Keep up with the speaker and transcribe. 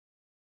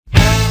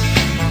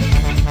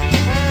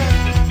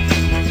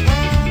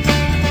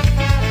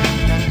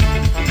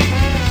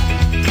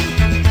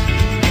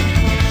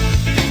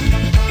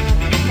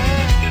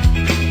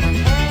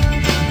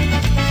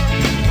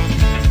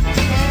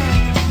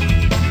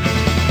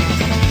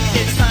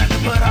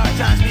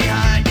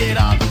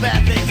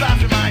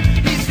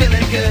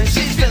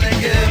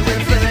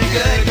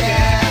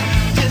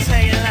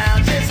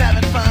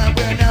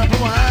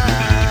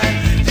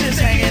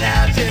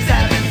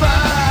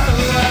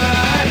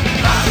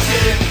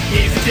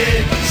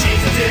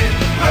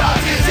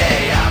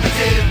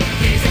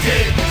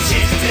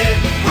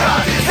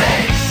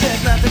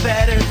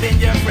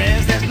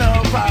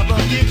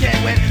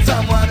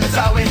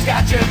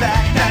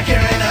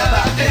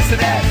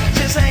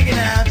hanging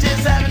out,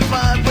 just having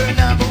fun, we're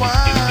number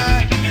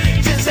one.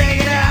 Just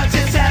hanging out,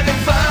 just having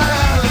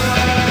fun.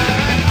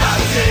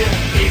 I'm a dude,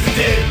 he's a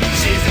dude,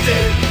 she's a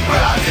dude.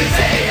 We're all dudes,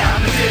 hey,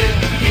 I'm a dude,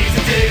 he's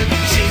a dude,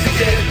 she's a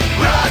dude.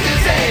 We're all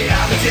dudes, hey,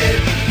 I'm a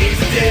dude, he's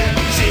a dude,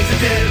 she's a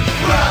dude.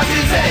 We're all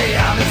dudes, hey,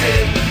 I'm a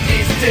dude,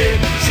 he's a dude,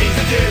 she's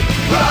a dude.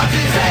 We're all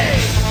dudes, hey.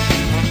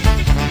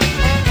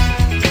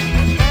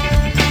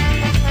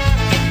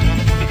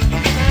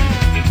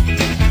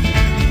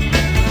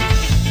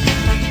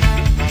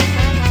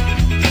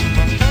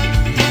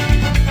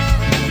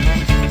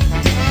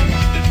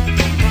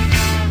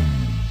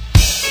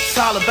 It's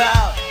all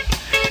about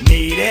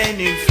meeting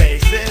new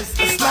faces,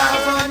 the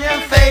smiles on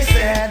your face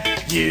and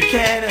you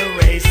can't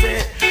erase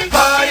it.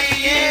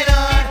 Partying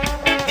on,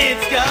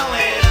 it's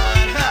going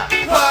on, huh?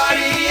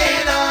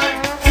 Partying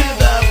on to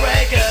the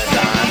break of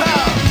dawn,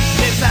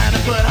 huh? It's time to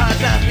put hard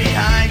times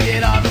behind,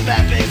 get all the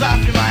bad things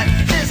off your mind.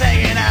 Just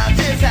hanging out,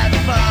 just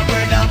having fun,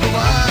 we're number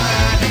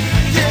one.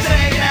 Just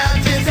hanging out,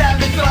 just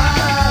having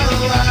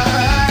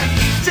fun.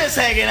 Just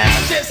hanging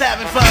out, just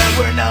having fun,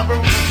 we're number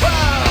one.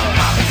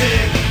 I'm a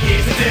dude,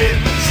 he's a dude,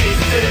 she's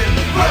a dude.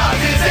 We're all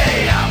dudes,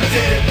 hey, I'm a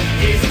dude,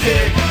 he's a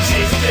dude,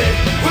 she's a dude.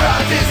 We're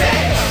all dudes,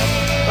 hey.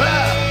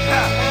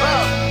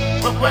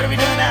 Whoa, what are we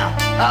doing now?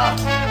 Oh,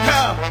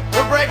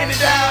 we're breaking it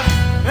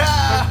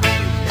down.